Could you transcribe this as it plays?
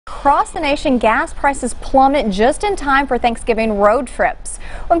across the nation, gas prices plummet just in time for Thanksgiving road trips.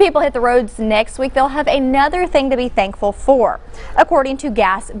 When people hit the roads next week, they'll have another thing to be thankful for. According to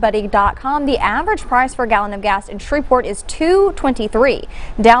GasBuddy.com, the average price for a gallon of gas in Shreveport is $2.23,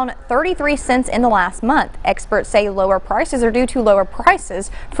 down 33 cents in the last month. Experts say lower prices are due to lower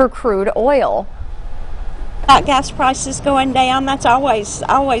prices for crude oil. Gas prices going down, that's always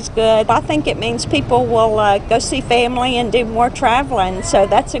good. I think it means people will go see family and do more traveling, so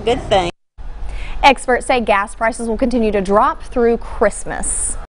that's a good thing. Experts say gas prices will continue to drop through Christmas.